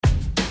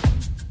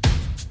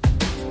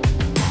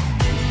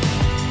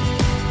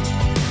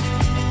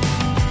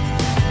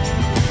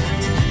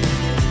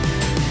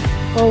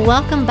Well,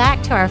 welcome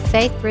back to our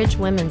Faith Bridge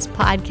Women's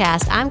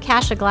Podcast. I'm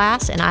Kasha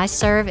Glass, and I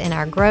serve in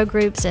our Grow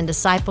Groups and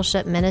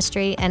Discipleship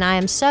Ministry, and I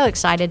am so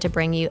excited to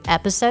bring you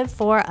episode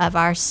 4 of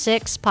our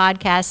 6th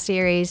podcast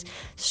series,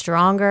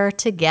 Stronger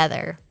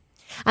Together.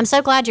 I'm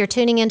so glad you're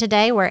tuning in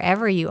today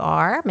wherever you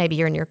are. Maybe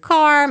you're in your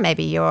car,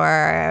 maybe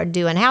you're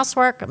doing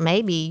housework,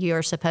 maybe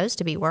you're supposed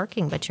to be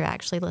working, but you're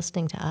actually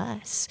listening to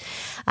us.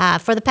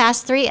 For the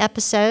past 3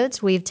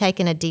 episodes, we've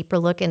taken a deeper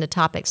look into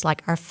topics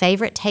like our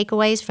favorite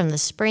takeaways from the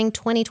Spring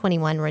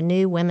 2021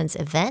 Renew Women's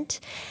event,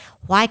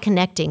 why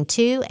connecting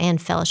to and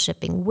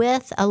fellowshipping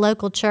with a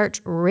local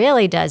church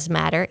really does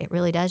matter. It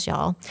really does,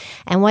 y'all.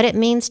 And what it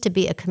means to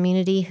be a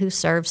community who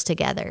serves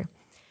together.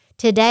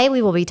 Today,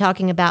 we will be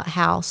talking about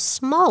how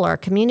smaller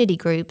community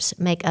groups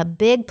make a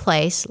big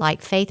place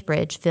like Faith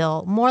Bridge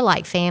feel more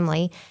like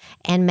family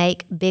and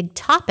make big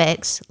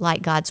topics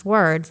like God's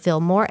Word feel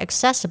more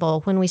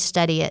accessible when we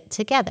study it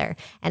together.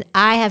 And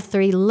I have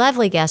 3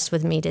 lovely guests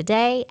with me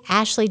today,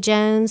 Ashley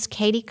Jones,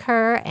 Katie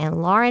Kerr,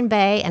 and Lauren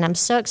Bay, and I'm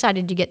so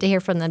excited you get to hear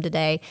from them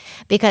today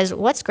because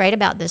what's great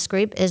about this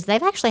group is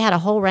they've actually had a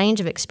whole range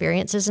of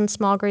experiences in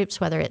small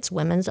groups, whether it's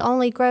women's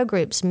only grow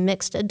groups,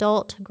 mixed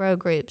adult grow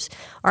groups,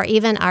 or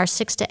even our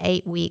 6 to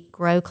 8 week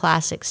grow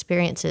class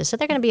experiences. So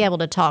they're going to be able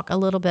to talk a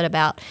little bit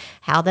about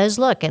how those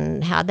look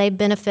and how they've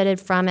benefited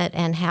from it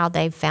and how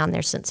they've found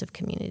their sense of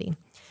community.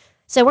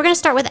 So we're going to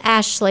start with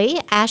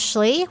Ashley.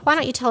 Ashley, why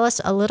don't you tell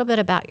us a little bit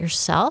about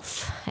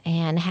yourself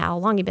and how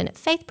long you've been at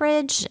Faith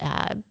Bridge,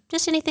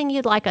 just anything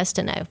you'd like us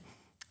to know.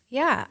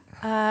 Yeah,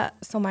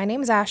 so my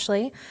name is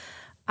Ashley.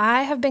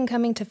 I have been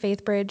coming to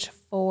Faith Bridge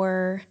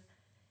for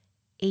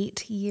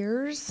 8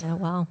 years. Oh,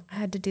 wow. I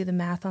had to do the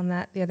math on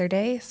that the other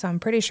day, so I'm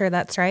pretty sure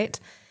that's right.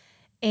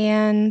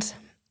 And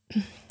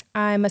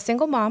I'm a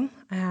single mom.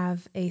 I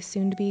have a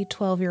soon-to-be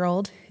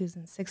 12-year-old who's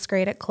in 6th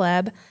grade at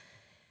Kleb,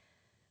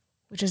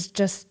 which is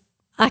just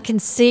I can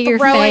see your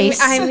face.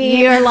 I mean,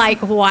 you're like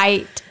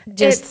white.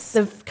 Just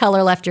the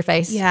color left your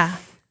face. Yeah,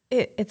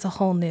 it's a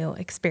whole new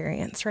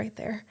experience right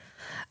there.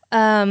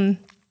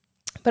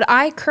 But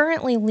I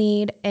currently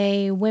lead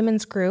a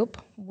women's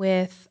group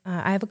with,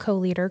 I have a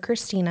co-leader,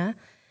 Christina,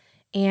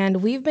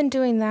 and we've been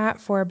doing that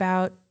for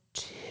about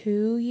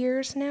 2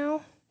 years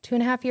now,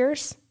 2.5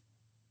 years.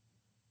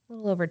 A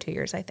little over 2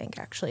 years, I think,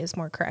 actually, is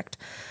more correct.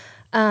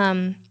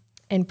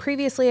 And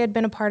previously, I'd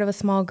been a part of a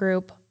small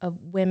group of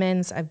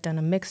women's. I've done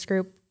a mixed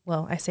group.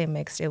 Well, I say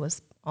mixed. It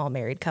was all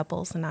married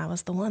couples, and I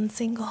was the one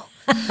single.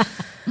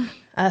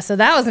 So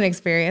that was an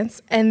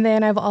experience. And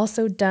then I've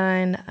also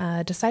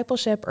done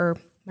discipleship or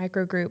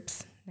micro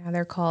groups, now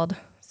they're called.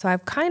 So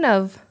I've kind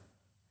of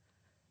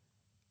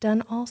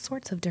done all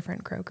sorts of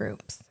different grow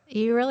groups.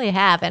 You really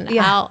have, and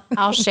Yeah.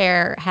 I'll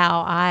share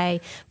how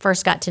I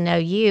first got to know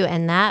you,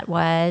 and that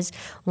was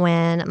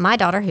when my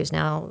daughter, who's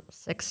now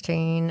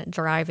 16,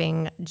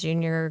 driving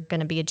junior, going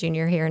to be a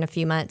junior here in a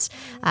few months,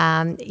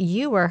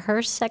 you were her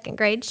 2nd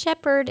grade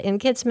shepherd in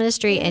kids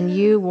ministry, and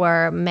you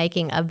were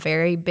making a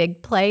very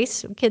big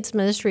place, kids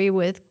ministry,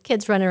 with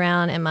kids running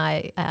around, and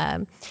my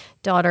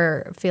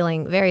daughter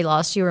feeling very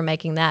lost. You were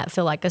making that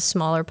feel like a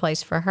smaller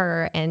place for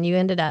her, and you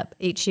ended up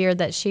each year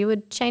that she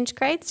would change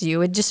grades, you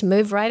would just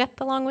move right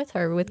up along with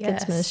her with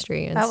kids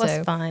ministry. And that was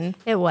fun.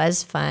 It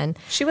was fun.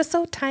 She was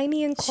so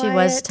tiny and quiet. She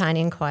was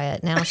tiny and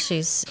quiet. Now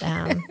she's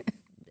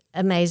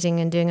amazing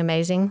and doing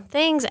amazing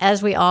things,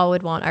 as we all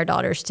would want our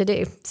daughters to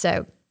do.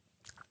 So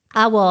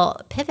I will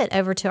pivot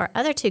over to our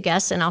other 2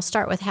 guests, and I'll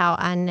start with how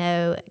I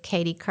know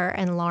Katie Kerr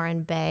and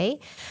Lauren Bay.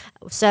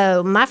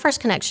 So my first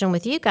connection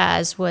with you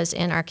guys was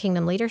in our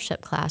Kingdom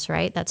Leadership class,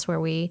 right? That's where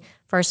we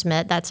first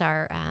met. That's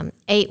our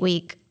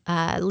 8-week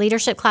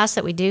leadership class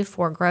that we do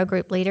for Grow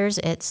Group leaders.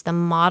 It's the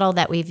model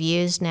that we've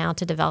used now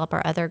to develop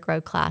our other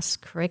Grow class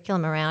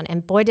curriculum around.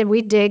 And boy, did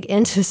we dig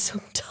into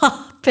some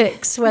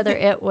topics, whether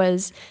it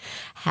was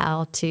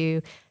how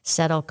to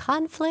settle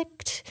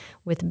conflict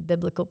with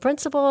biblical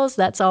principles.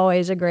 That's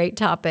always a great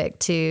topic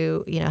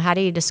to, how do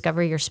you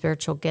discover your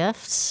spiritual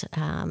gifts?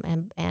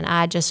 And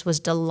I just was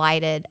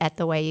delighted at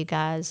the way you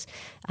guys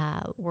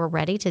were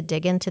ready to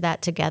dig into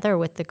that together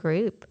with the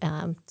group.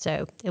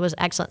 So it was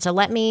excellent. So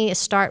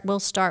we'll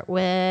start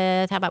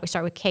with, how about we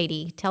start with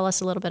Katie? Tell us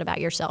a little bit about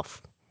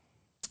yourself.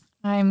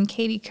 I'm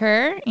Katie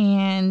Kerr,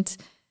 and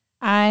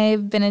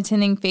I've been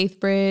attending Faith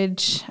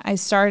Bridge. I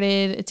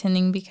started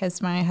attending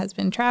because my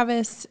husband,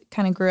 Travis,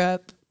 kind of grew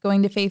up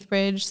going to Faith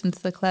Bridge since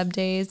the Kleb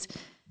days.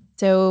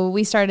 So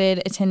we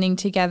started attending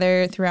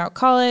together throughout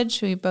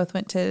college. We both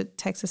went to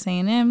Texas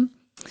A&M.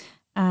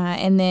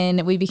 And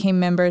then we became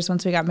members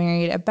once we got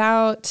married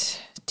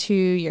about 2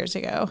 years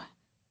ago.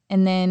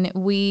 And then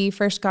we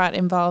first got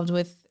involved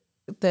with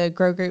the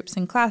grow groups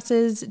and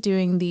classes,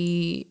 doing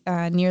the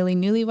Nearly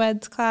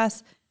Newlyweds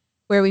class,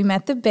 where we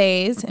met the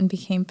Bays and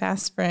became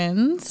fast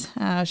friends,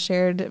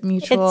 shared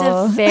mutual...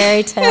 It's a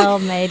fairy tale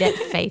made at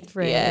Faith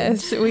Bridge.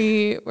 Yes,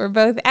 we were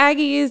both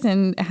Aggies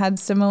and had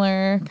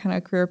similar kind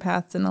of career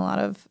paths and a lot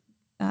of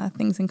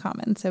things in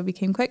common, so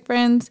became quick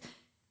friends.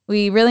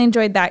 We really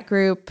enjoyed that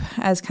group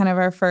as kind of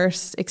our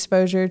first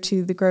exposure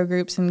to the grow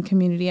groups and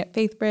community at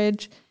Faith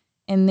Bridge.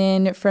 And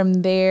then from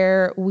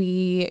there,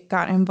 we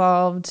got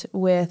involved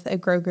with a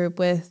grow group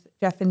with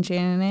Jeff and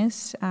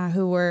Janice,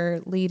 who were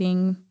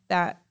leading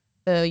the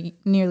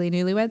Nearly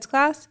Newlyweds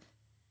class.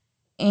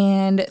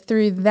 And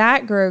through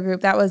that grow group,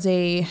 that was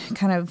a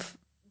kind of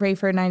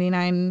Rayford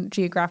 99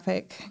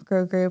 geographic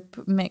grow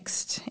group,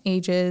 mixed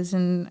ages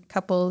and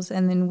couples.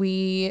 And then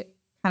we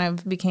kind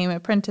of became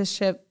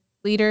apprenticeship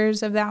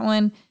leaders of that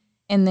one,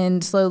 and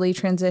then slowly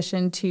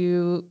transitioned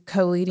to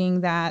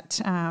co-leading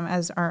that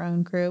as our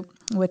own group,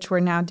 which we're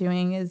now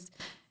doing is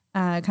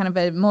kind of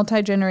a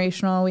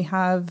multi-generational. We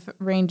have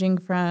ranging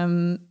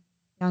from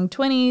young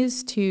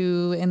 20s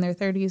to in their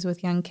 30s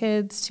with young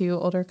kids to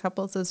older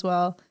couples as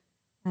well.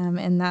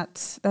 And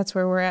that's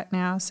where we're at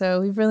now.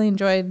 So we've really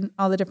enjoyed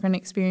all the different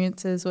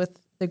experiences with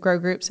the grow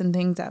groups and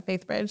things at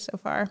FaithBridge so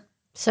far.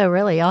 So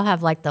really, y'all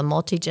have like the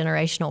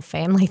multi-generational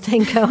family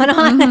thing going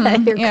on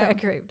at your grow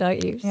group,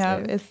 don't you?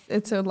 Yeah, So.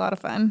 it's a lot of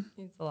fun.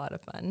 It's a lot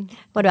of fun.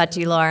 What about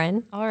you,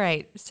 Lauren? All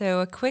right.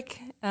 So a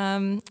quick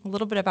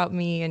little bit about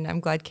me, and I'm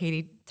glad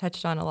Katie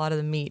touched on a lot of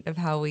the meat of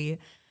how we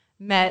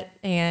met.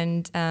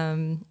 And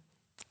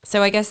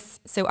so I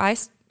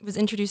was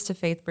introduced to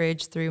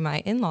FaithBridge through my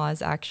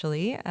in-laws,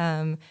 actually.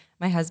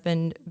 My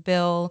husband,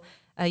 Bill,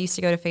 used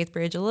to go to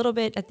FaithBridge a little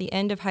bit at the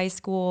end of high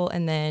school,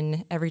 and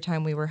then every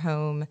time we were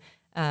home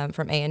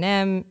from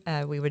A&M,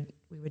 we would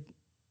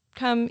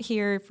come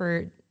here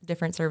for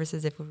different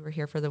services if we were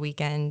here for the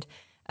weekend.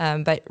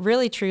 But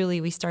really,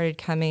 truly, we started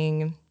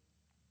coming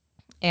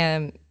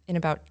in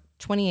about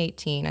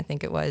 2018, I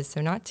think it was, so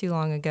not too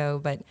long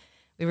ago. But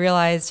we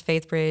realized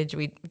FaithBridge,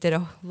 we did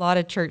a lot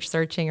of church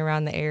searching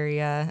around the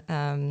area.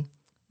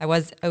 I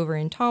was over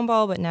in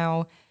Tomball, but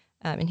now,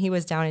 and he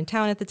was down in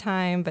town at the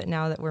time, but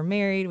now that we're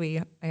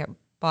married, I got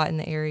bought in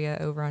the area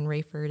over on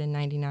Rayford and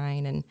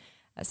 99, and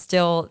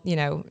still,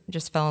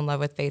 just fell in love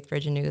with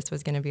FaithBridge and knew this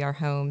was going to be our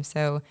home.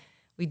 So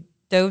we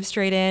dove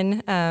straight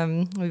in.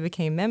 We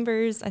became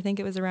members. I think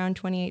it was around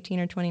 2018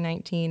 or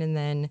 2019, and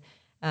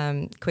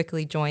then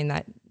quickly joined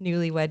that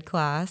newlywed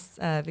class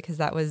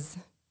because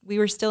we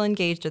were still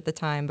engaged at the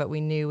time, but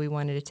we knew we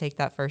wanted to take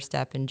that first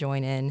step and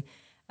join in,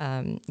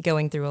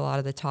 going through a lot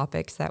of the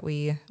topics that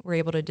we were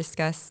able to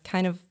discuss,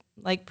 kind of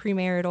like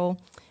premarital.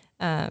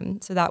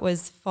 So that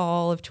was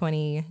fall of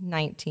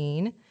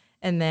 2019.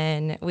 And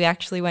then we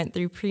actually went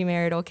through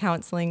premarital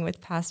counseling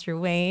with Pastor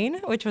Wayne,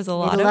 which was a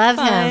lot of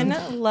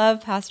fun.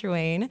 Love Pastor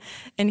Wayne.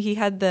 And he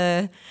had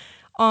the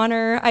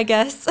honor, I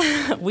guess.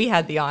 We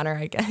had the honor,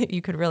 I guess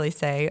you could really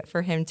say,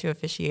 for him to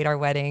officiate our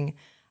wedding.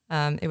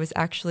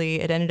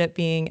 It ended up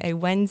being a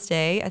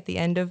Wednesday at the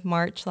end of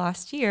March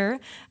last year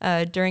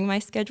during my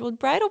scheduled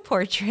bridal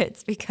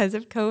portraits because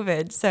of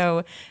COVID.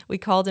 So we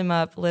called him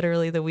up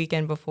literally the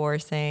weekend before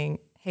saying,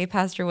 "Hey,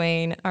 Pastor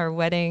Wayne, our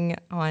wedding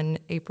on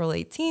April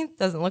 18th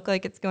doesn't look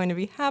like it's going to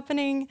be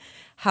happening.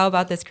 How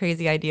about this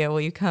crazy idea?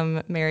 Will you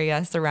come marry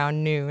us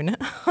around noon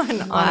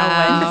on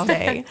a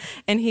Wednesday?"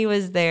 And he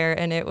was there,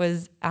 and it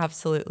was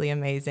absolutely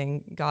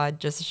amazing. God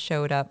just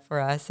showed up for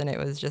us, and it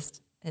was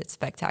just a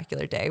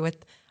spectacular day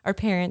with our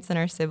parents and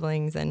our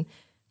siblings. And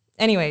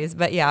anyways,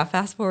 but yeah,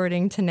 fast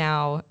forwarding to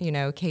now,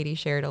 Katie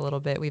shared a little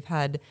bit. We've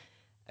had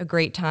a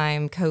great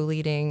time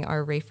co-leading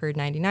our Rayford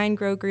 99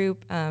 Grow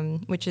Group,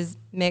 which is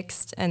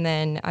mixed. And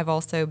then I've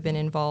also been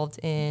involved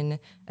in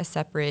a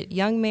separate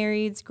Young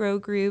Marrieds Grow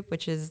Group,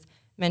 which is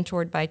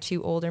mentored by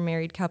 2 older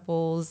married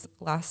couples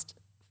last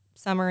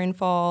summer and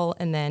fall.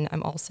 And then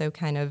I'm also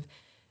kind of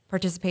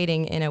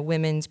participating in a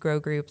women's grow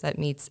group that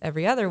meets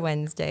every other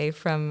Wednesday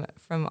from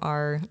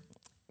our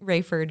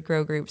Rayford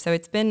Grow Group. So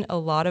it's been a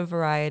lot of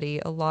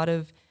variety, a lot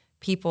of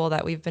people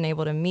that we've been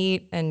able to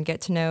meet and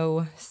get to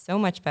know so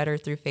much better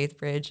through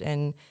FaithBridge.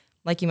 And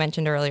like you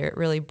mentioned earlier, it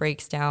really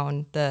breaks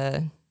down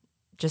the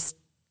just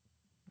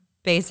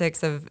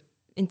basics of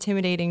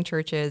intimidating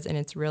churches, and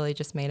it's really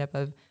just made up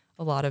of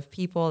a lot of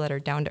people that are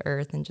down to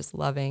earth and just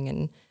loving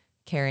and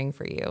caring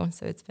for you.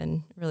 So it's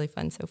been really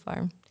fun so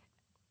far.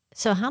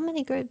 So how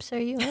many groups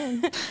are you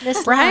in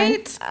this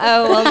Right?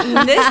 Oh,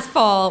 well, this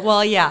fall,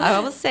 I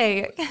will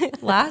say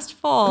last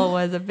fall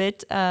was a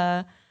bit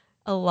a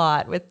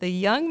lot with the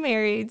Young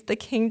Marrieds, the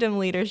Kingdom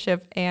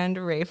Leadership, and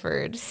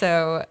Rayford.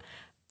 So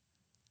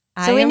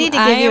we need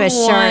to give you a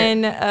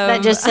shirt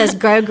that just says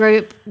Grow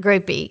Group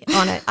Groupie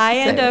on it. I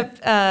end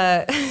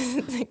up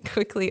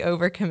quickly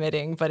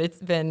overcommitting, but it's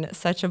been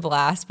such a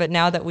blast. But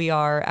now that we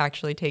are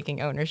actually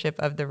taking ownership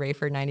of the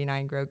Rayford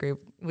 99 Grow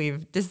Group,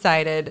 we've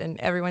decided, and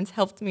everyone's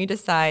helped me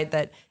decide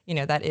that,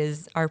 that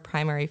is our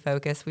primary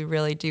focus. We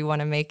really do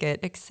want to make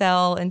it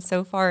excel. And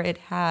so far it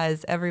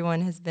has.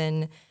 Everyone has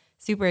been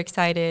super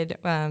excited.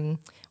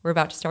 We're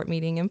about to start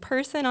meeting in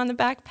person on the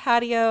back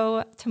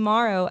patio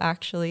tomorrow,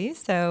 actually.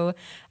 So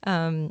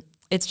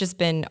it's just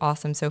been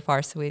awesome so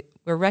far. So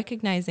we're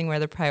recognizing where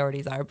the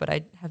priorities are, but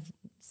I have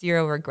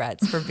zero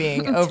regrets for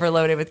being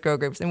overloaded with grow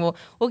groups. And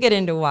we'll get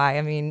into why.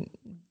 I mean,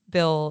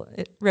 Bill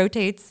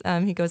rotates.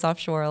 He goes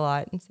offshore a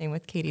lot, and same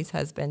with Katie's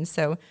husband.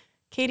 So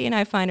Katie and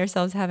I find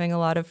ourselves having a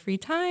lot of free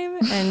time,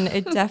 and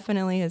it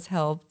definitely has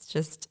helped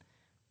just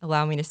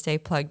allow me to stay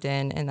plugged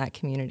in, and that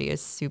community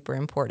is super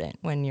important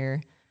when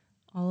you're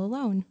all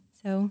alone.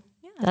 So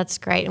yeah. That's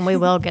great. And we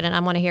will get in. I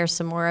want to hear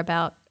some more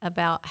about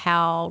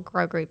how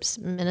grow groups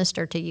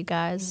minister to you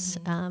guys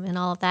and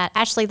all of that.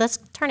 Ashley, let's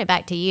turn it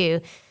back to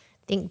you.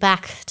 Think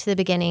back to the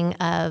beginning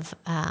of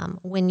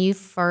when you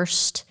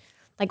first,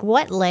 like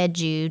what led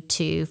you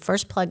to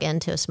first plug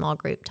into a small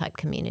group type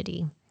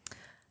community?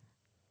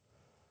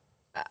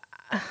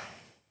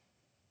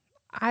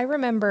 I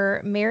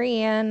remember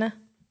Marianne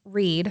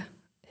Reed,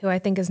 who I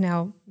think is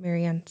now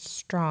Marianne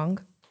Strong.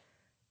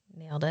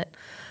 Nailed it.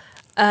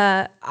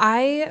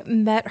 I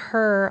met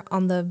her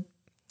on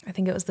I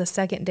think it was the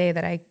second day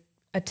that I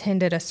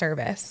attended a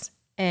service.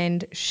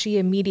 And she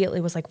immediately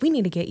was like, we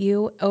need to get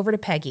you over to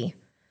Peggy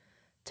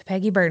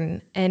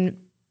Burton. And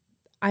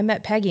I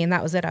met Peggy and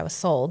that was it. I was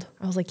sold.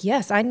 I was like,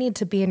 yes, I need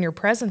to be in your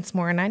presence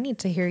more and I need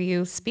to hear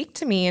you speak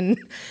to me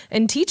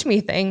and teach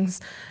me things.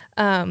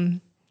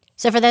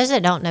 So for those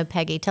that don't know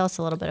Peggy, tell us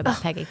a little bit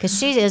about Peggy, because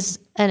she is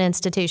an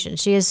institution.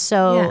 She is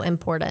so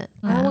important.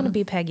 I want to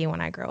be Peggy when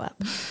I grow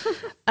up.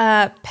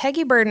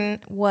 Peggy Burton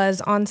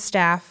was on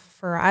staff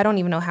for I don't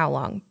even know how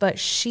long, but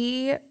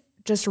she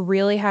just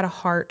really had a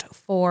heart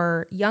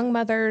for young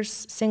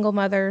mothers, single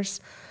mothers,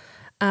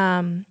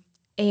 and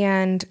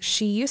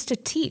she used to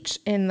teach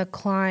in the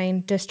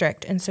Klein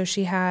district, and so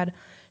she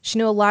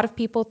knew a lot of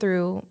people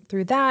through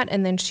that,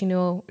 and then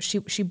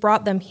she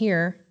brought them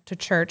here to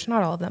church,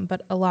 not all of them,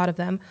 but a lot of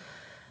them.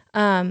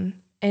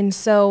 And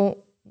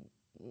so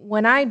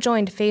when I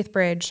joined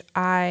FaithBridge,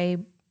 I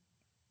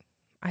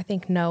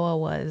think Noah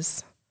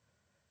was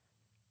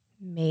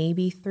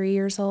maybe 3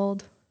 years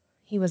old.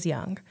 He was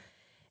young.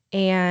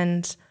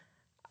 And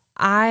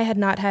I had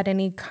not had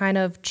any kind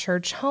of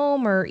church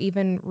home or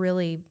even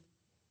really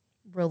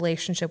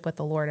relationship with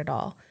the Lord at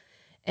all.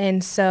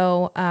 And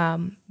so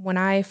when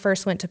I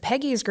first went to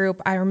Peggy's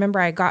group, I remember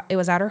it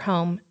was at her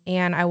home,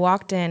 and I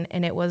walked in,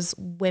 and it was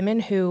women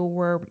who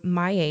were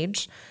my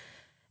age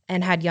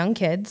and had young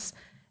kids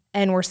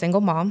and were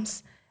single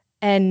moms.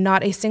 And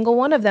not a single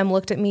one of them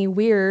looked at me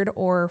weird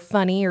or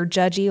funny or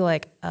judgy,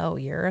 like, oh,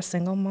 you're a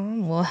single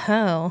mom? Well,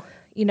 hell.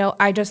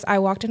 I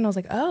walked in and I was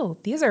like, oh,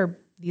 these are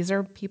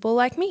people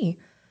like me.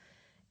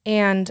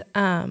 And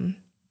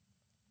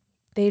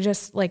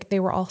they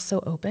were all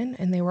so open,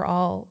 and they were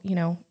all,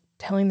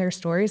 telling their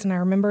stories. And I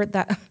remember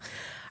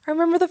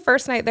the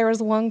first night there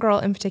was one girl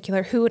in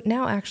particular who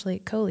now actually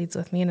co-leads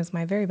with me and is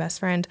my very best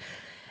friend.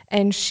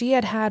 And she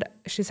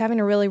was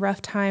having a really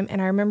rough time.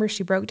 And I remember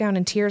she broke down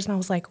in tears, and I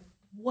was like,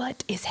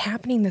 what is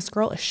happening? This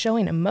girl is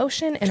showing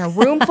emotion in a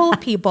room full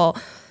of people.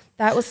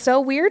 That was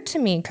so weird to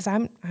me, because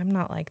I'm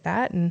not like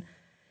that. And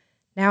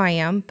now I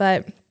am,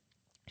 but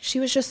she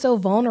was just so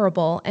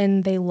vulnerable,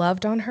 and they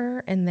loved on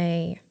her, and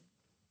they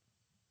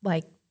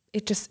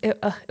it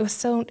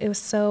was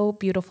so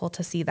beautiful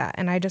to see that.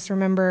 And I just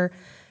remember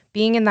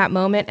being in that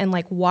moment and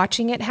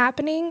watching it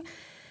happening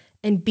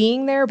and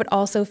being there, but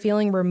also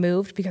feeling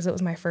removed because it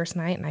was my first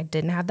night and I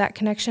didn't have that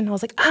connection. I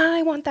was like,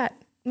 I want that.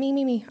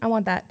 Me, I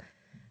want that.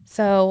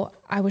 So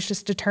I was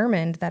just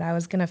determined that I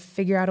was going to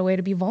figure out a way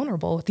to be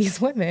vulnerable with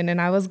these women,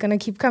 and I was going to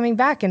keep coming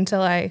back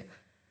until I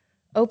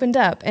opened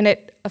up. And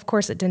of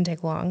course it didn't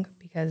take long,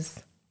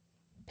 because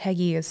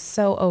Peggy is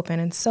so open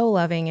and so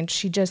loving, and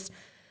she just,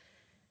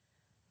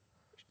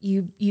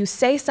 you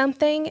say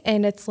something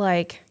and it's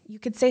like, you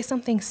could say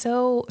something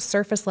so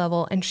surface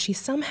level, and she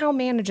somehow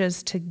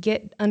manages to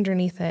get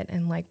underneath it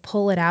and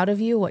pull it out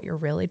of you, what you're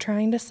really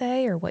trying to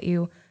say or what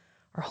you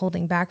are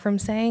holding back from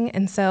saying.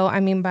 And so,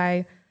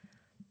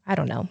 I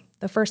don't know,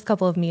 the first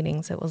couple of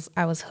meetings,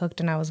 I was hooked,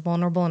 and I was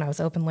vulnerable, and I was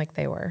open like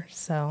they were.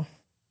 So,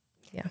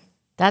 yeah.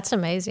 That's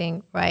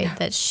amazing, right? Yeah.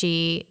 That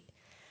she,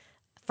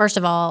 first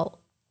of all,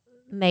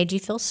 made you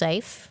feel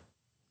safe,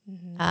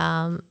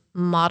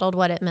 modeled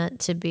what it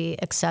meant to be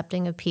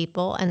accepting of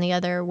people, and the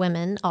other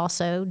women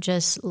also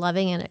just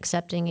loving and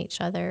accepting each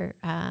other,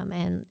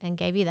 and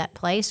gave you that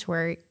place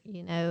where,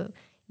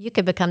 you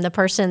could become the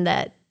person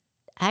that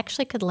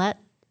actually could let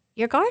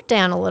your guard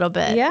down a little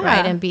bit,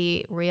 right, and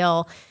be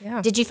real.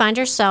 Yeah. Did you find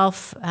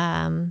yourself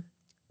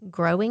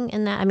growing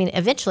in that?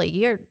 Eventually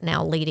you're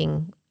now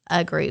leading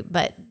a group,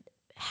 but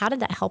how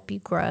did that help you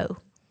grow?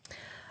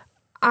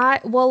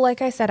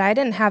 Like I said, I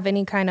didn't have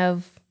any kind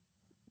of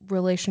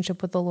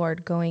relationship with the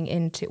Lord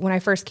when I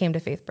first came to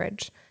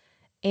FaithBridge.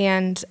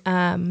 And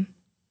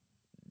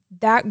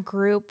that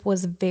group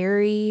was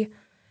very,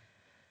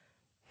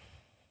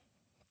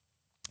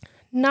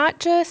 not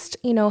just,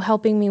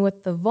 helping me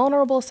with the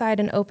vulnerable side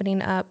and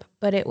opening up,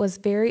 but it was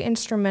very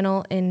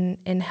instrumental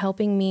in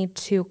helping me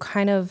to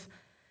kind of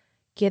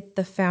get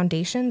the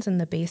foundations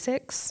and the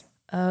basics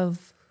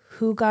of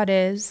who God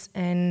is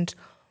and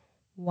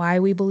why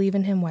we believe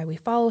in him, why we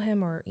follow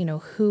him, or,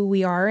 who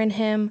we are in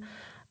him.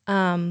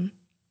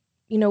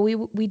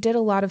 We did a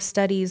lot of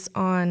studies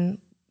on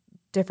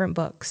different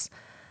books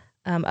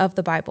of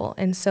the Bible.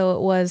 And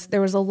so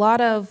there was a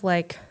lot of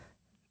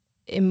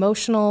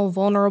emotional,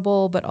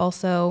 vulnerable, but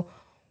also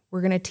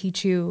we're going to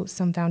teach you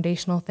some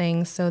foundational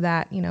things so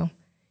that, you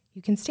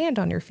can stand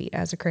on your feet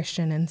as a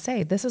Christian and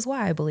say, this is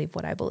why I believe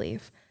what I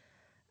believe.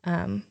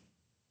 So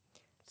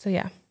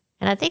yeah.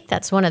 And I think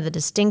that's one of the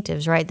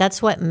distinctives, right?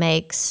 That's what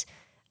makes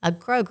a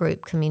grow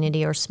group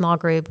community or small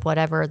group,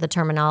 whatever the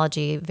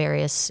terminology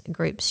various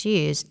groups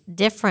use,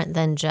 different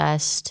than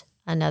just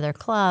another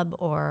club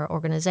or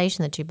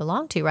organization that you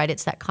belong to, right?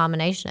 It's that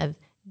combination of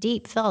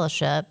deep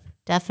fellowship,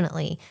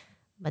 definitely.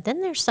 But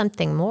then there's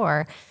something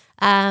more.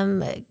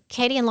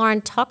 Katie and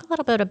Lauren, talk a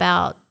little bit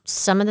about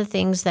some of the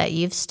things that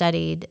you've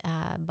studied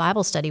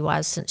Bible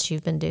study-wise since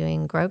you've been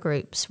doing grow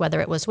groups,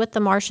 whether it was with the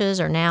Marshes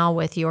or now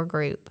with your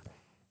group.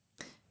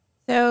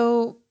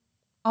 So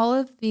all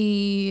of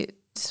the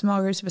small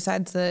groups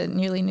besides the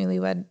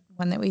newlywed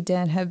one that we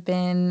did have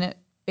been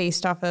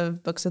based off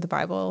of books of the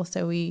Bible.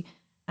 So we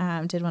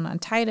did one on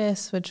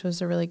Titus, which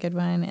was a really good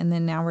one. And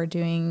then now we're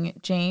doing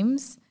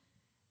James.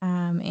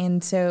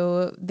 And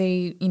so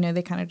they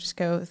kind of just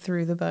go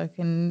through the book,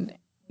 and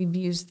we've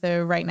used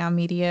the Right Now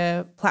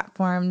Media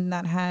platform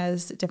that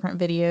has different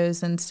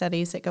videos and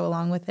studies that go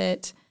along with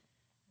it.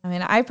 I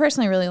mean, I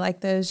personally really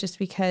like those just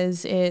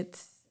because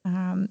it,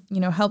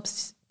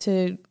 helps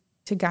to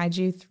guide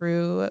you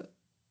through a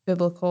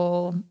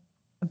biblical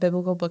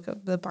book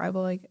of the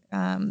Bible,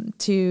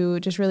 to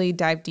just really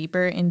dive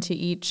deeper into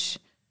each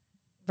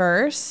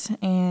verse.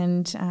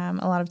 And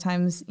a lot of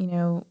times,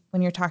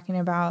 when you're talking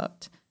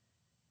about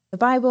the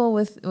Bible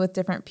with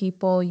different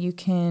people, you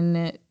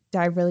can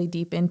dive really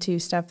deep into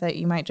stuff that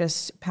you might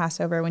just pass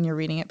over when you're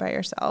reading it by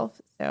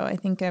yourself. So I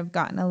think I've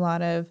gotten a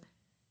lot of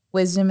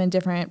wisdom and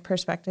different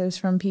perspectives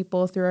from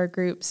people through our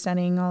group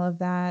studying all of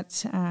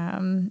that,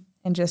 and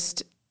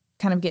just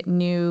kind of get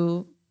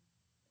new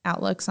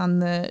outlooks on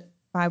the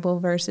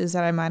Bible verses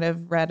that I might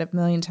have read a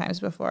million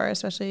times before.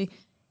 Especially,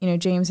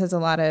 James has a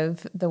lot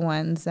of the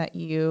ones that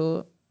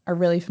you are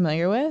really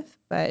familiar with,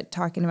 but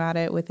talking about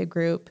it with a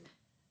group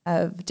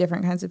of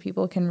different kinds of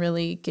people can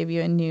really give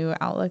you a new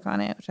outlook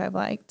on it, which I've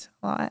liked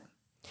a lot.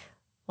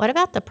 What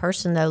about the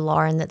person though,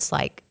 Lauren, that's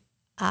like,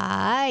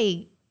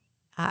 I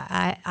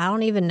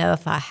don't even know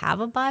if I have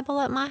a Bible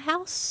at my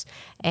house.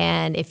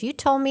 And if you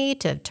told me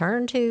to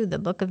turn to the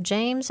book of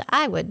James,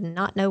 I would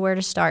not know where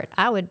to start.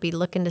 I would be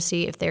looking to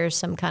see if there's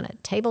some kind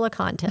of table of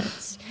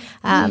contents.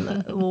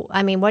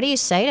 I mean, what do you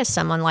say to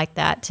someone like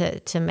that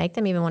to make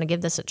them even want to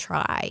give this a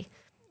try?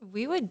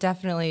 We would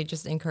definitely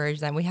just encourage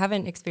them. We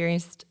haven't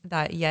experienced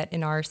that yet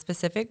in our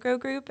specific grow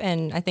group.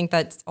 And I think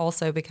that's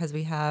also because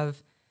we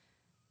have,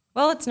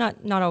 well, it's not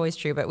always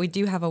true, but we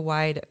do have a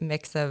wide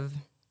mix of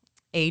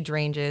age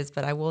ranges,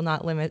 but I will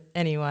not limit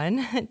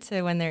anyone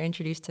to when they're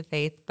introduced to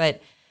faith.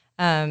 But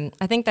I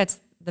think that's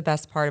the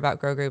best part about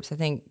grow groups. I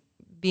think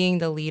being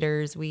the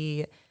leaders,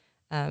 we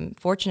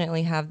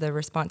fortunately have the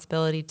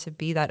responsibility to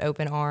be that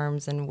open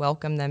arms and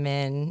welcome them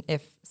in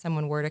if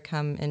someone were to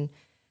come and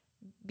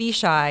be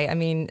shy. I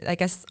mean, I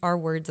guess our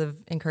words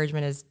of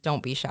encouragement is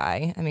don't be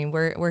shy. I mean,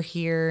 we're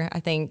here. I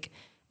think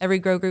every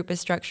grow group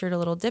is structured a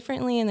little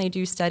differently, and they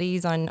do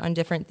studies on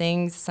different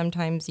things.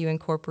 Sometimes you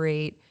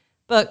incorporate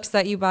books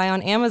that you buy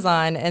on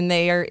Amazon, and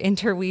they are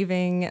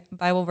interweaving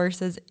Bible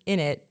verses in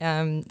it.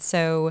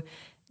 So,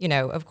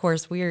 of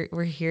course,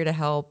 we're here to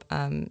help.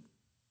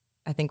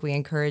 I think we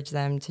encourage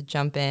them to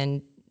jump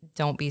in.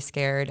 Don't be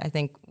scared. I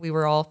think we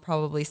were all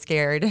probably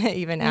scared.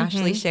 Even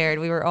Ashley shared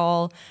we were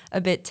all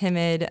a bit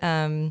timid.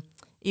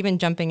 Even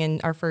jumping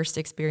in, our first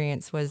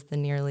experience was the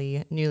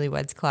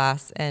newlyweds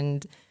class,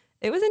 and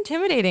it was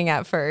intimidating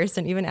at first.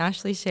 And even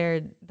Ashley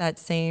shared that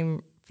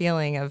same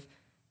feeling of,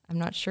 I'm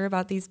not sure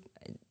about these.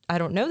 I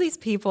don't know these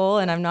people,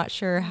 and I'm not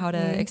sure how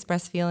to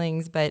express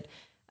feelings. But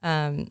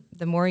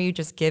the more you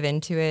just give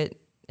into it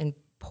and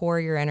pour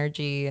your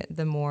energy,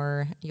 the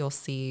more you'll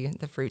see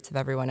the fruits of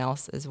everyone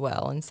else as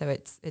well. And so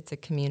it's a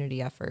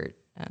community effort.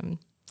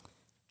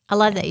 I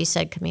love that you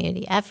said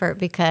community effort,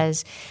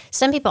 because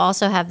some people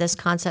also have this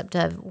concept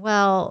of,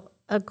 well,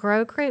 a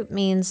grow group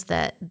means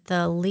that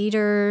the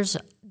leaders,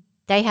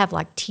 they have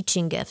like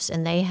teaching gifts,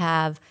 and they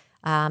have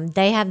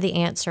the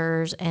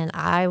answers, and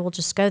I will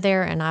just go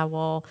there and I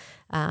will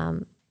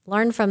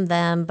learn from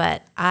them.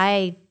 But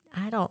I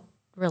don't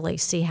really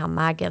see how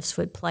my gifts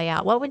would play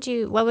out. What would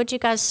you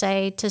guys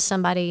say to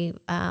somebody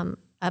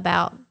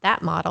about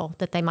that model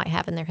that they might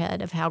have in their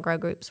head of how grow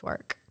groups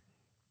work?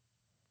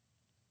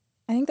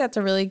 I think that's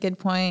a really good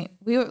point.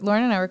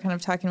 Lauren and I were kind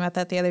of talking about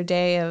that the other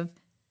day of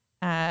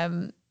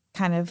kind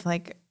of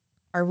like,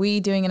 are we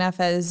doing enough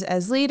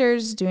as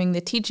leaders doing the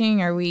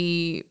teaching? Are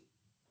we,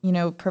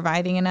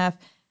 providing enough?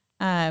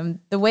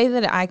 The way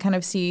that I kind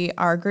of see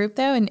our group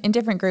though, and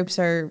different groups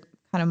are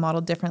kind of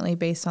modeled differently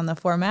based on the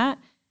format.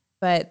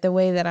 But the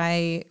way that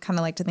I kind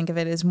of like to think of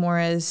it is more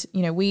as,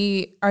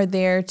 we are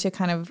there to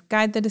kind of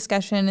guide the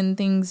discussion and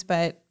things.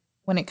 But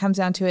when it comes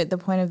down to it, the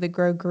point of the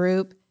grow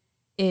group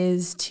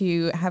is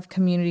to have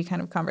community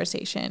kind of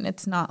conversation.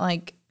 It's not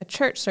like a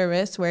church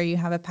service where you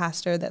have a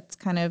pastor that's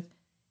kind of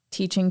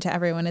teaching to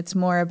everyone. It's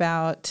more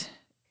about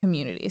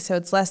community. So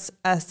it's less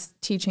us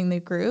teaching the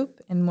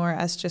group and more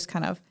us just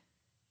kind of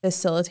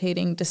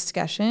facilitating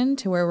discussion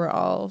to where we're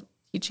all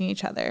teaching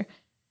each other.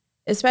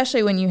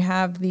 Especially when you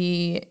have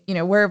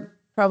we're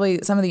probably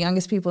some of the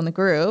youngest people in the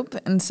group.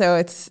 And so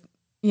it's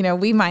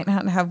we might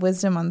not have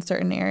wisdom on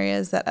certain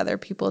areas that other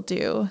people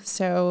do.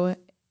 So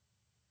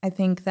I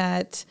think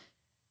that,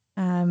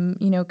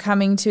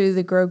 coming to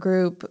the grow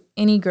group,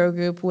 any grow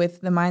group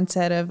with the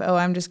mindset of,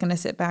 I'm just going to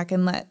sit back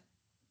and let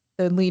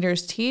the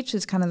leaders teach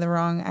is kind of the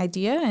wrong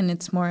idea. And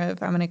it's more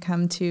of, I'm going to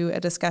come to a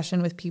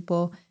discussion with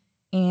people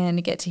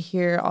and get to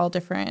hear all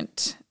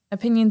different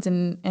opinions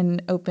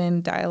and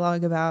open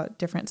dialogue about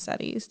different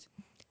studies.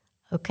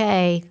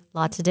 Okay,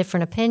 lots of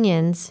different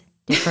opinions,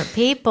 different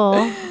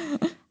people.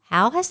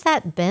 How has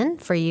that been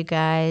for you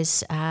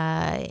guys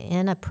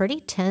in a pretty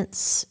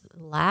tense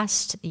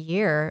last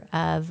year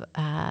of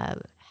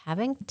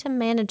having to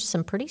manage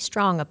some pretty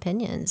strong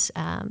opinions?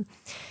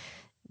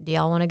 Do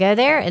y'all want to go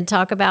there and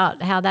talk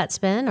about how that's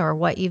been, or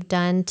what you've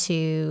done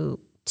to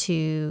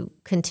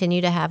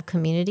continue to have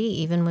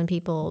community even when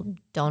people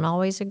don't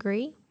always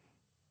agree?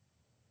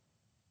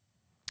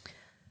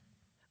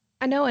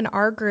 I know in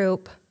our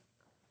group,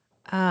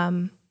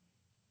 Go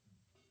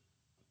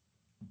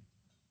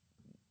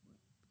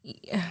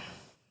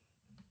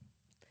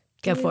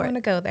for it. We want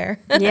to go there.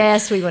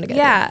 Yes, we want to go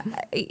there.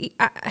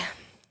 Yeah.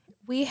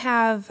 We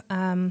have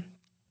a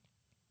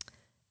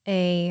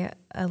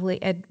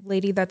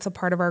lady that's a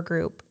part of our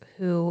group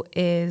who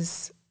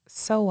is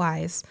so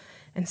wise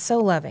and so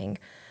loving.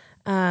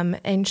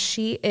 And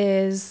she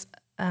is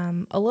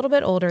a little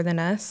bit older than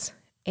us.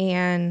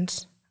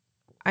 And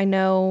I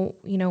know,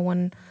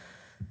 when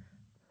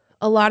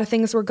a lot of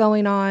things were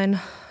going on,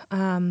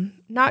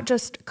 not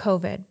just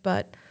COVID,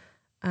 but,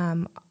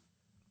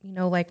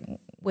 like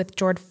with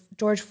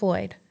George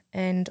Floyd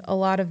and a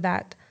lot of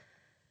that,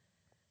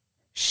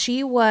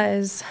 she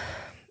was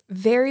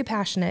very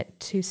passionate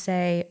to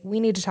say, we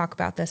need to talk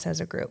about this as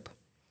a group.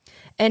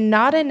 And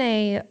not in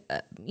a,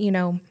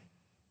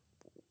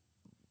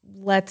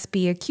 let's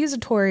be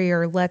accusatory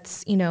or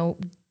let's,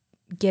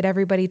 get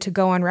everybody to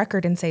go on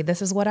record and say,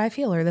 this is what I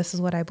feel or this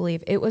is what I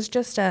believe. It was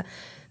just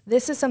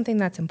this is something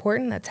that's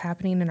important, that's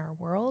happening in our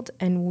world.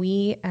 And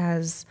we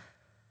as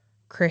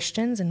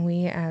Christians and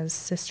we as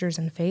sisters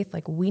in faith,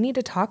 like, we need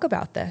to talk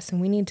about this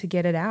and we need to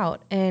get it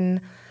out.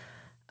 And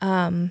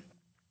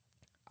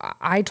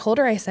I told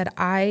her, I said,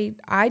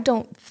 I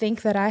don't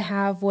think that I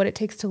have what it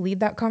takes to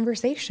lead that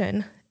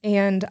conversation.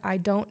 And I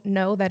don't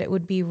know that it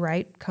would be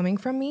right coming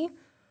from me.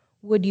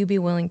 Would you be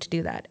willing to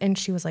do that? And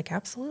she was like,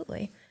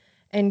 absolutely.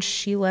 And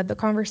she led the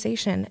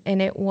conversation.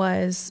 And it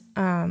was,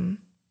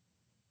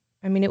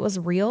 it was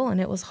real and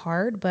it was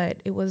hard,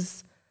 but it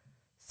was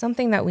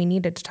something that we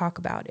needed to talk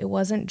about. It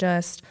wasn't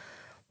just,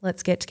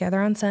 let's get together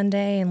on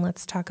Sunday and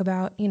let's talk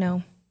about,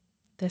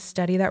 this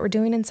study that we're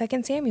doing in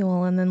 2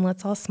 Samuel, and then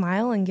let's all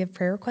smile and give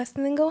prayer requests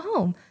and then go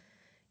home.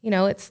 We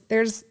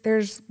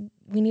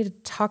need to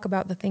talk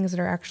about the things that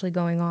are actually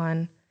going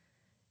on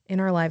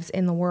in our lives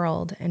in the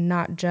world and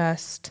not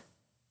just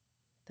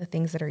the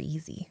things that are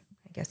easy,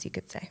 I guess you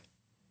could say.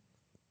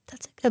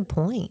 That's a good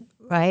point,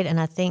 right? And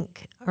I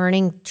think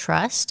earning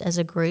trust as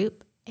a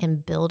group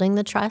and building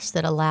the trust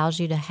that allows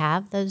you to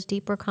have those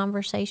deeper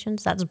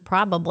conversations, that's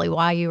probably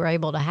why you were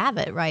able to have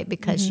it, right?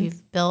 Because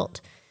you've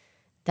built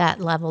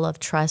that level of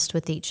trust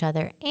with each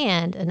other.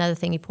 And another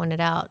thing you pointed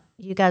out,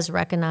 you guys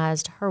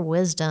recognized her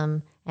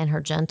wisdom and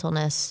her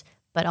gentleness,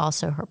 but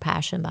also her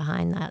passion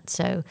behind that.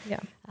 So,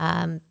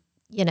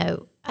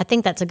 I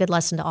think that's a good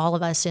lesson to all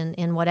of us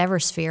in whatever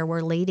sphere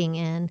we're leading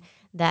in,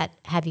 that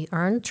have you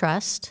earned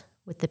trust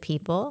with the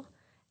people,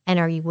 and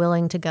are you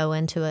willing to go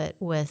into it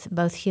with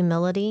both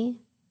humility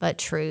but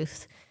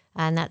truth?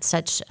 And that's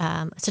such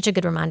a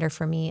good reminder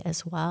for me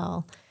as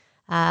well.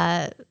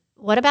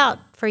 What about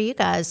for you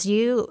guys?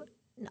 You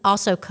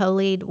also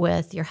co-lead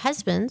with your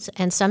husbands,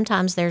 and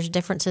sometimes there's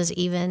differences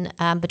even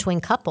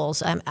between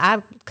couples.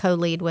 I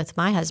co-lead with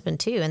my husband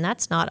too, and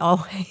that's not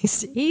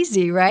always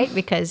easy, right?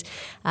 Because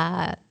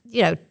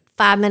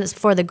 5 minutes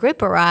before the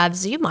group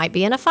arrives, you might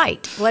be in a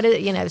fight.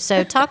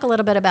 So talk a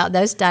little bit about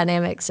those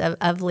dynamics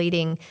of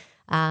leading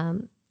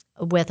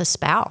with a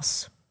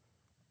spouse.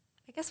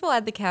 I guess we'll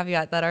add the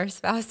caveat that our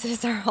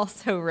spouses are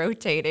also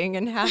rotating,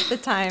 and half the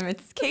time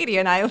it's Katie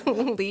and I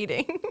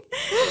leading.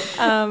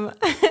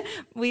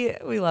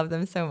 We love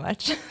them so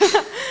much.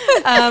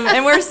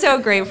 And we're so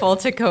grateful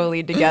to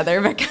co-lead together,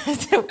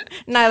 because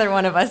neither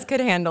one of us could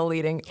handle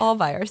leading all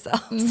by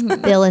ourselves.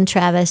 Bill and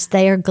Travis,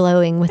 they are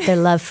glowing with their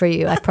love for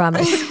you, I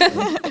promise.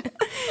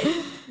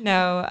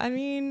 No,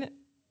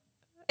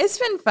 it's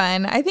been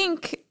fun. I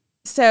think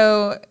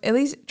so. At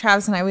least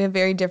Travis and I, we have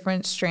very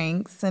different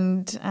strengths,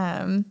 and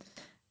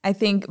I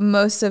think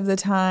most of the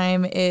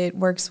time it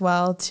works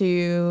well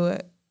to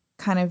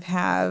kind of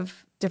have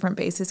different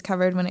bases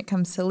covered when it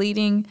comes to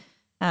leading.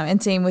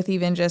 And same with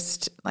even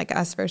just like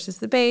us versus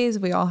the Bays,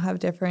 we all have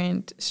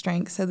different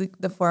strengths. So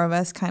the four of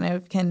us kind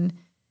of can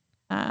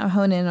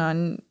hone in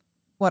on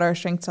what our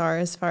strengths are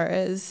as far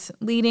as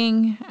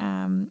leading.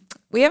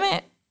 We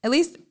haven't, at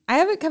least I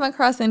haven't come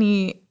across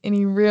any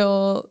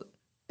real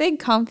big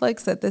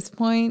conflicts at this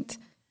point.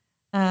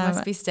 We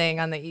must be staying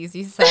on the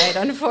easy side,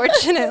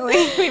 unfortunately.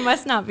 We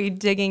must not be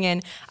digging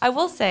in. I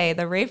will say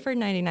the Rayford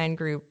 99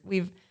 group,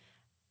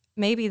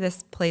 maybe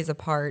this plays a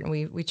part, and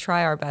we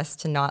try our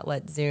best to not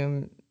let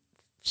Zoom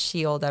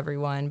shield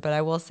everyone. But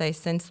I will say,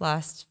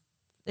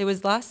 it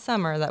was last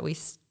summer that we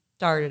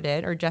started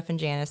it, or Jeff and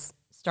Janice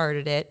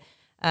started it,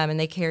 and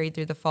they carried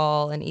through the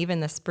fall, and even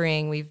the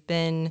spring, we've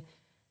been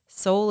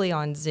solely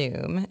on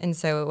Zoom. And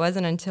so it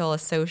wasn't until a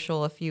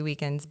social a few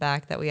weekends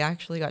back that we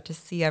actually got to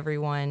see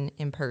everyone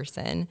in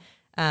person.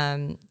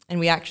 And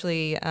we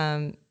actually,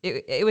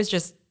 it was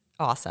just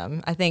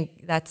awesome. I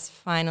think that's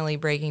finally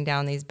breaking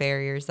down these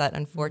barriers that,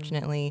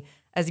 unfortunately,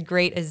 as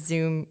great as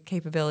Zoom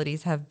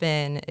capabilities have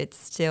been, it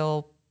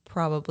still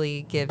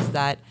probably gives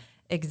that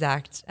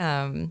exact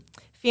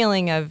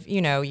feeling of,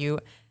 you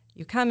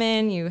come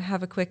in, you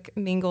have a quick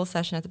mingle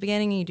session at the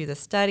beginning, you do the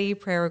study,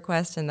 prayer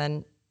request, and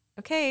then,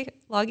 okay,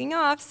 logging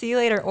off, see you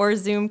later. Or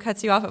Zoom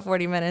cuts you off at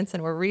 40 minutes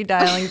and we're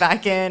redialing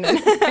back in,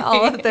 and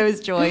all of those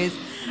joys.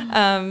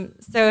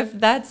 So if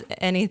that's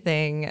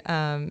anything,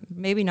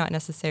 maybe not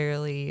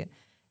necessarily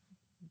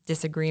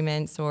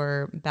disagreements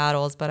or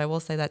battles, but I will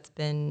say that's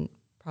been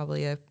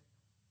probably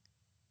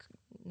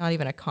not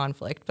even a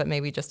conflict, but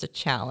maybe just a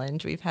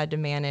challenge we've had to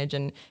manage.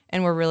 And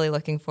we're really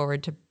looking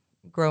forward to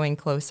growing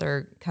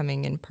closer,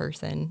 coming in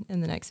person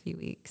in the next few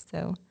weeks.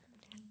 So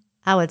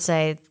I would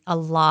say a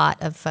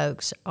lot of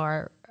folks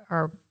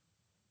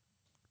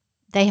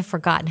they have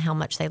forgotten how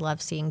much they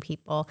love seeing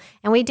people.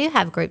 And we do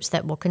have groups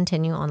that will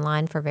continue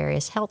online for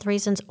various health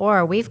reasons,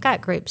 or we've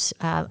got groups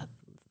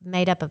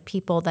made up of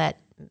people that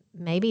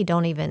maybe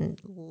don't even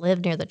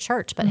live near the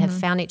church, but have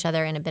found each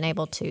other and have been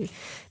able to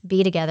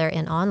be together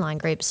in online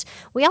groups.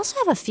 We also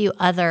have a few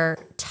other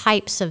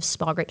types of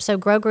small groups. So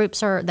grow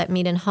groups that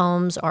meet in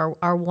homes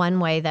are one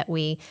way that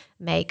we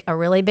make a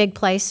really big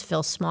place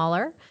feel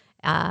smaller.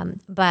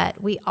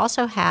 But we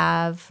also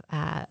have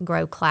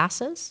grow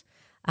classes,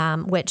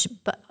 which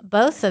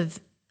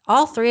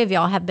all three of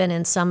y'all have been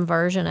in some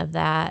version of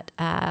that.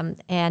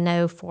 And I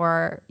know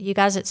for you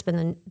guys, it's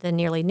been the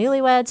Nearly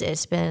Newlyweds.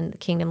 It's been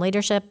Kingdom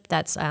Leadership.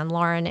 That's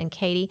Lauren and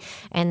Katie.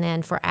 And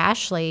then for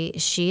Ashley,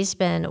 she's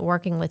been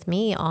working with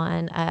me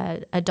on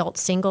adult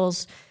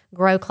singles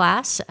grow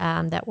class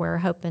that we're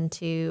hoping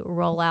to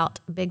roll out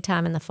big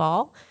time in the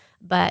fall.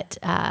 But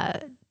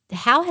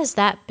how has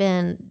that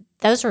been?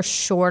 Those are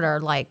shorter,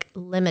 like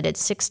limited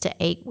 6 to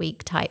 8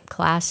 week type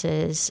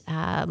classes.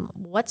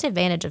 What's the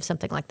advantage of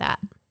something like that?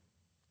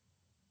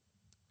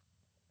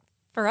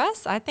 For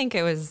us, I think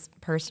it was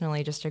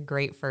personally just a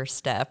great first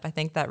step. I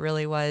think that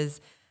really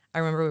was. I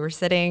remember we were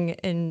sitting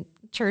in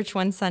church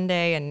one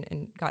Sunday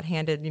and got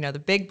handed, the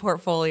big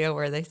portfolio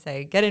where they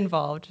say, get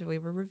involved. We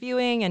were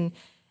reviewing, and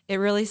it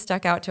really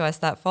stuck out to us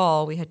that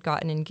fall. We had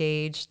gotten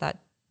engaged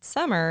that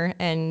summer,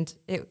 and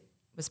it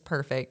was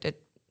perfect.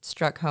 It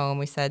struck home.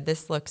 We said,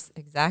 this looks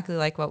exactly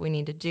like what we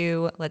need to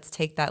do. Let's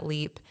take that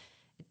leap.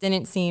 It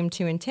didn't seem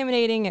too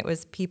intimidating. It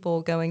was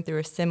people going through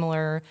a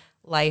similar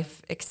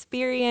life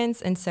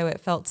experience, and so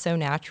it felt so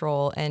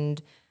natural.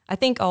 And I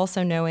think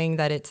also knowing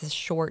that it's a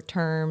short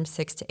term,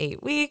 6 to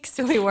 8 weeks,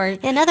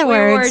 in other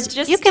words,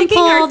 you can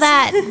pull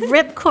that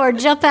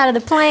ripcord, jump out of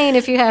the plane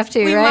if you have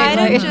to, we right?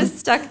 might have just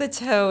stuck the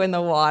toe in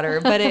the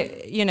water, but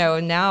it,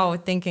 now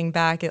thinking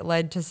back, it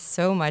led to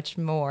so much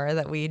more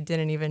that we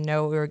didn't even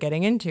know we were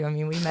getting into. I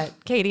mean, we met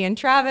Katie and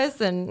Travis,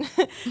 and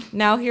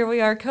now here we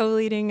are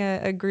co-leading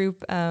a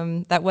group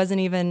that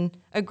wasn't even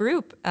a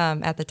group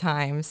at the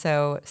time.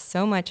 So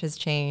much has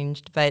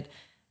changed, but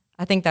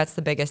I think that's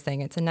the biggest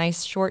thing. It's a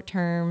nice short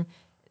term,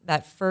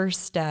 that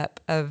first step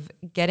of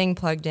getting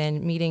plugged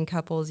in, meeting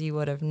couples you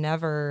would have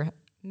never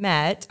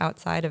met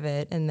outside of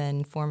it, and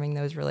then forming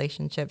those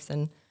relationships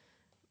and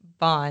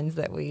bonds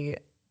that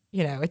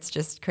it's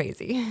just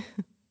crazy.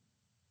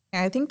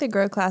 I think the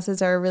grow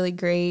classes are a really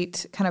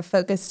great kind of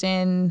focused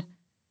in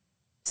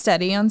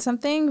study on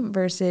something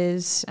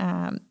versus,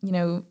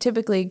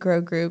 typically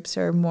grow groups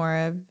are more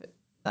of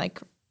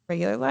like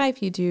regular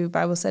life. You do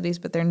Bible studies,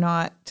 but they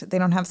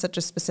don't have such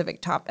a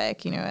specific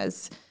topic,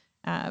 as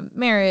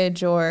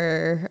marriage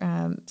or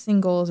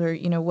singles or,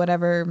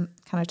 whatever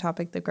kind of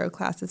topic the grow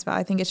class is about.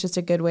 I think it's just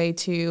a good way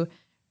to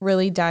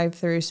really dive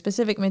through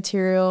specific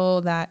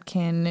material that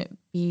can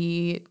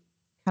be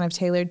kind of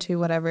tailored to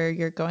whatever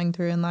you're going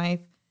through in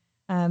life.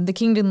 The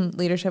Kingdom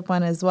Leadership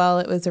one as well,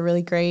 it was a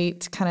really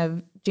great kind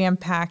of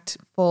jam-packed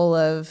full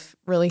of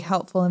really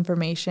helpful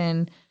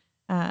information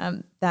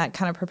that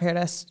kind of prepared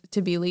us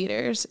to be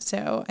leaders.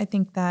 So I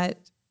think that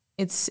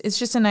it's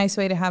just a nice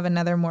way to have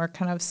another more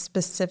kind of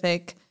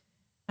specific,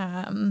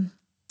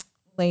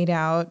 laid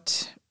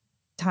out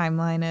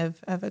timeline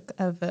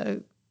of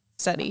a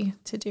study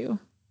to do.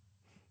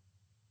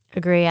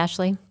 Agree,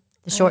 Ashley?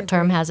 The short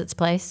term has its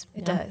place.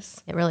 It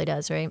does. It really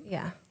does, right?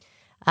 Yeah.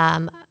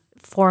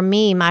 For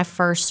me, my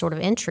first sort of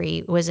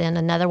entry was in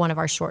another one of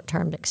our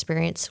short-term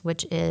experience,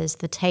 which is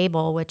The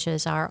Table, which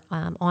is our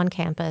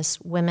on-campus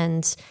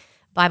women's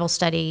Bible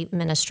study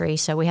ministry.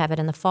 So we have it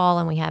in the fall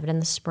and we have it in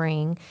the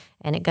spring,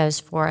 and it goes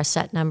for a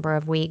set number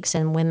of weeks.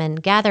 And women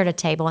gather at a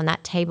table, and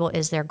that table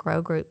is their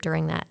grow group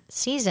during that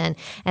season.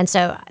 And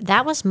so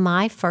that was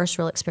my first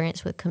real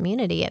experience with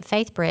community at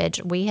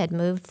FaithBridge. We had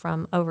moved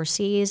from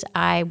overseas.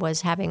 I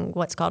was having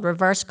what's called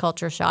reverse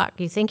culture shock.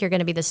 You think you're going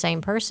to be the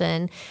same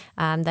person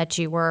that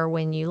you were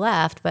when you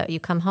left, but you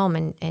come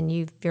home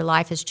and your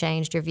life has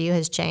changed, your view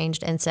has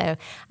changed. And so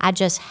I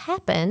just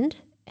happened,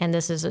 and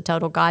this is a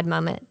total God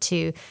moment,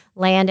 to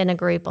land in a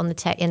group on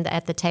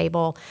at the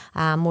table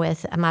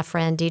with my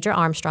friend Deidre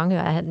Armstrong, who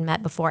I hadn't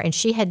met before, and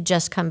she had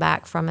just come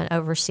back from an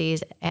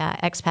overseas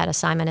expat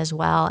assignment as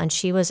well, and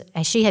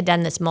she had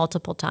done this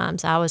multiple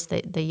times. I was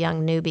the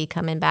young newbie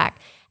coming back,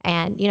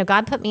 and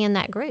God put me in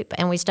that group,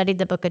 and we studied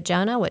the book of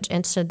Jonah, which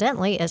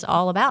incidentally is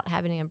all about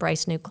having to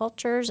embrace new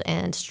cultures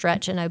and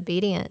stretch in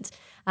obedience.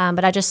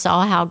 But I just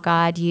saw how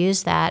God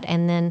used that,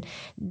 and then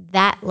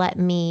that let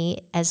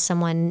me, as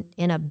someone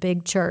in a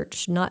big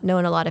church, not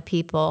knowing a lot of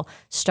people,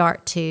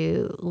 start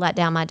to let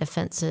down my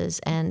defenses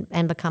and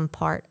become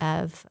part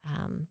of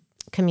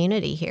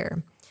community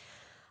here.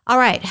 All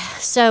right,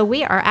 so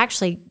we are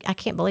actually, I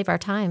can't believe our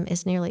time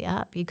is nearly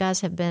up. You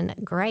guys have been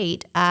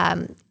great.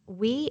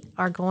 We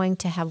are going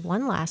to have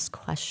one last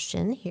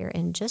question here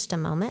in just a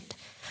moment.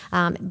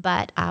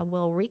 But I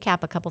will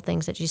recap a couple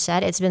things that you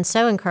said. It's been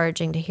so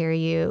encouraging to hear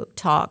you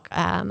talk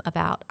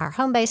about our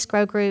home-based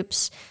grow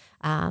groups,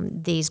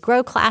 these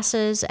grow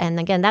classes. And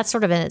again, that's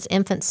sort of in its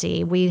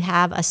infancy. We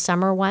have a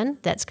summer one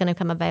that's going to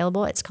come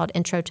available. It's called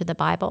Intro to the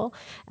Bible.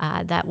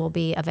 That will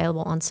be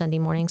available on Sunday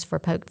mornings for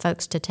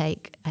folks to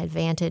take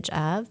advantage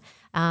of.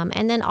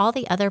 And then all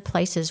the other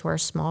places where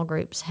small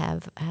groups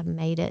have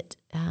made it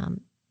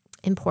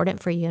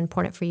important for you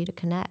to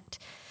connect.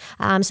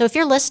 So if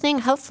you're listening,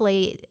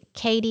 hopefully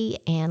Katie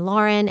and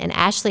Lauren and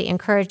Ashley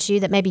encourage you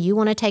that maybe you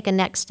want to take a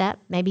next step.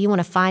 Maybe you want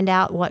to find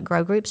out what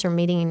grow groups are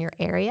meeting in your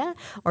area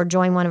or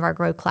join one of our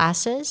grow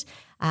classes.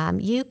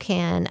 You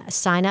can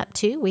sign up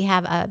too. We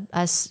have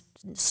a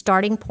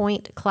starting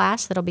point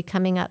class that'll be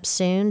coming up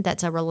soon.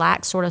 That's a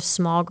relaxed sort of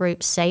small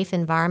group, safe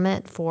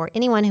environment for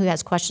anyone who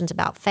has questions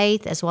about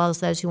faith, as well as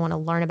those who want to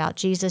learn about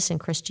Jesus and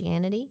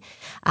Christianity.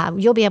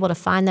 You'll be able to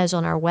find those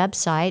on our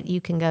website.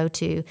 You can go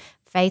to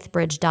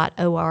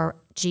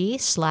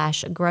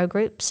faithbridge.org/grow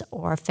groups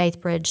or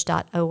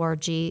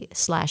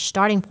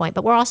faithbridge.org/starting point.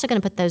 But we're also going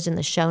to put those in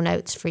the show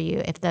notes for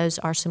you if those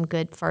are some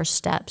good first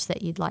steps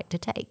that you'd like to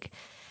take.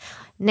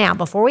 Now,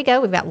 before we go,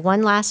 we've got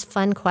one last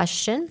fun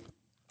question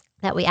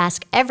that we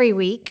ask every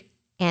week,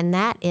 and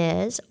that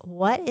is,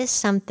 what is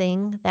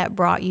something that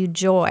brought you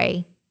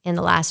joy in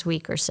the last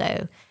week or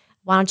so?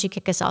 Why don't you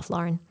kick us off,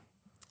 Lauren?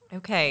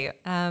 Okay.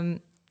 I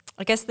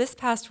guess this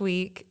past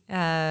week,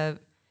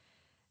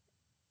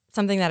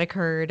 something that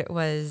occurred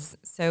was,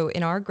 so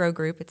in our grow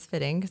group, it's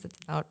fitting because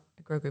it's about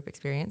a grow group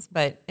experience,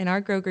 but in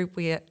our grow group,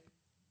 we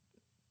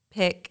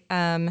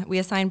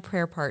assign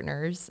prayer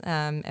partners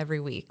every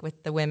week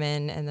with the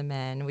women and the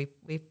men. We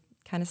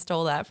kind of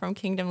stole that from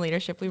Kingdom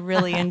Leadership. We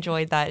really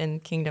enjoyed that in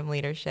Kingdom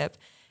Leadership.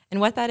 And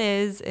what that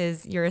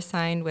is you're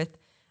assigned with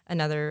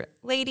another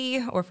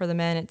lady, or for the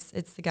men,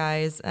 it's the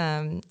guys.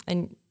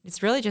 And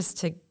it's really just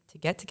to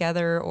get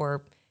together,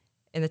 or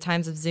in the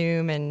times of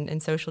Zoom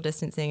and social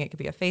distancing, it could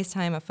be a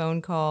FaceTime, a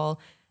phone call.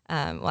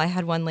 Well, I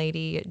had one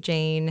lady,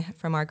 Jane,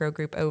 from our grow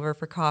group over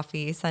for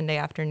coffee Sunday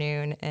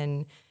afternoon,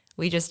 and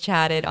we just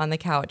chatted on the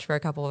couch for a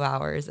couple of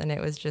hours, and it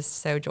was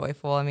just so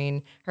joyful. I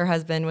mean, her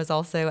husband was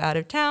also out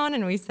of town,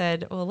 and we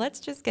said, well,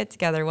 let's just get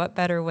together. What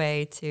better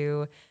way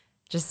to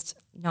just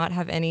not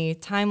have any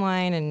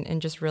timeline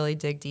and just really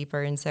dig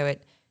deeper? And so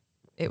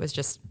it was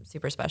just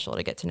super special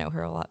to get to know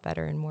her a lot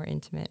better and more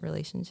intimate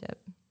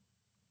relationship.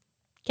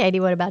 Katie,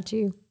 what about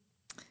you?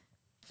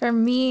 For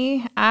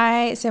me,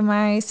 so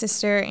my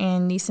sister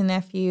and niece and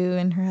nephew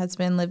and her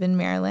husband live in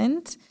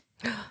Maryland.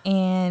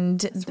 And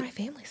That's where my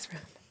family's from.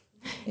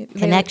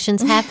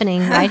 Connections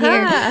happening right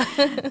here.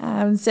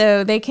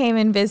 So they came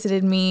and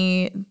visited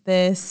me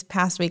this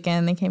past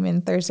weekend. They came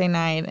in Thursday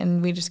night,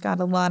 and we just got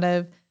a lot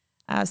of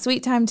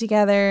sweet time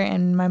together.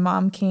 And my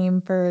mom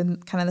came for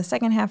kind of the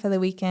second half of the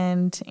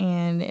weekend,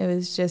 and it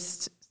was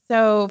just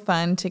so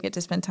fun to get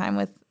to spend time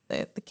with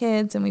the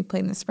kids. And we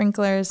played in the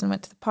sprinklers and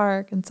went to the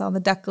park and saw the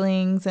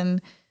ducklings.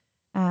 And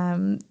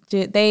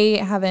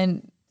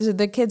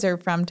the kids are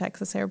from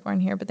Texas. They were born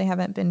here, but they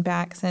haven't been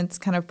back since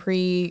kind of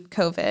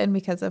pre-COVID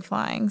because of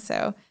flying.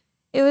 So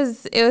it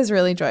was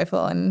really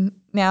joyful. And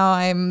now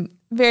I'm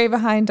very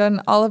behind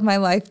on all of my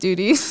life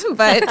duties,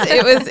 but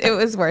it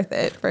was worth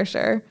it for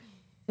sure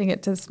to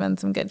get to spend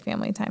some good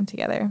family time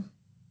together.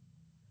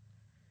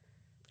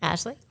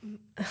 Ashley?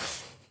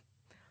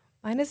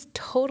 Mine is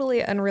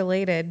totally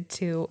unrelated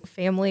to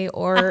family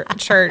or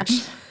church.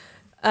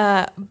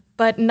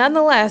 But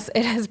nonetheless,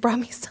 it has brought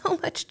me so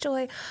much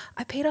joy.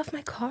 I paid off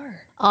my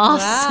car.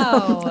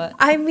 Awesome. Wow.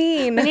 I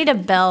mean, I need a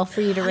bell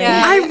for you to ring.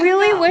 I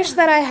really wish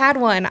that I had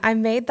one.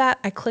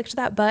 I clicked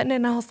that button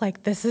and I was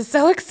like, this is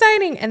so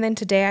exciting. And then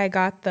today I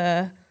got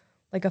the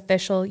like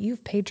official,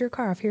 you've paid your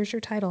car off, here's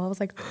your title. I was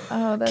like,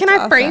 Oh, that's can I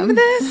awesome. frame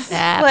this?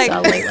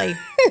 Absolutely.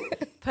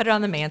 Put it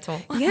on the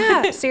mantle.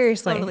 Yeah,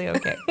 seriously. Totally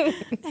okay.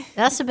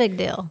 That's a big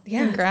deal.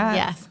 Yeah. Congrats.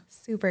 Yeah.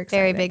 Super excited.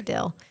 Very big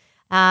deal.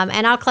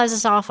 And I'll close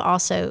us off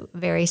also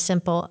very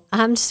simple.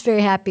 I'm just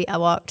very happy. I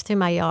walked through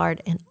my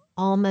yard and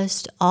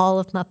almost all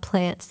of my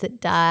plants that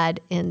died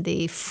in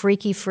the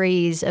freaky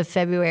freeze of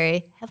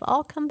February have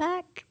all come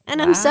back.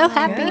 And I'm so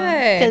happy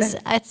because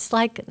it's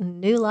like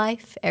new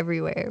life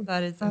everywhere.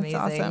 That is That's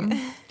amazing.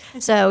 awesome.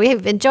 So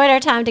we've enjoyed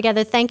our time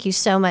together. Thank you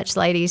so much,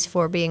 ladies,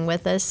 for being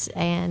with us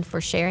and for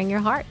sharing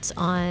your hearts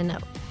on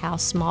how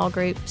small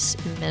groups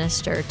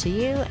minister to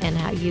you and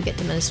how you get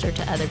to minister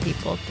to other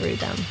people through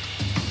them.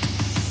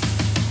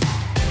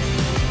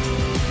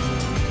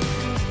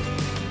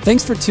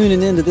 Thanks for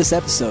tuning in to this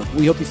episode.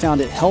 We hope you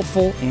found it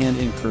helpful and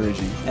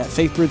encouraging. At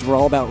FaithBridge, we're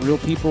all about real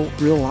people,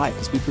 real life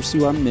as we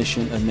pursue our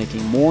mission of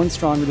making more and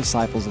stronger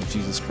disciples of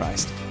Jesus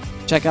Christ.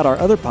 Check out our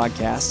other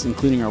podcasts,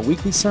 including our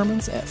weekly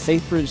sermons at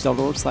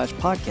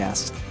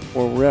faithbridge.org/podcasts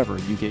or wherever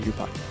you get your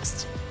podcasts.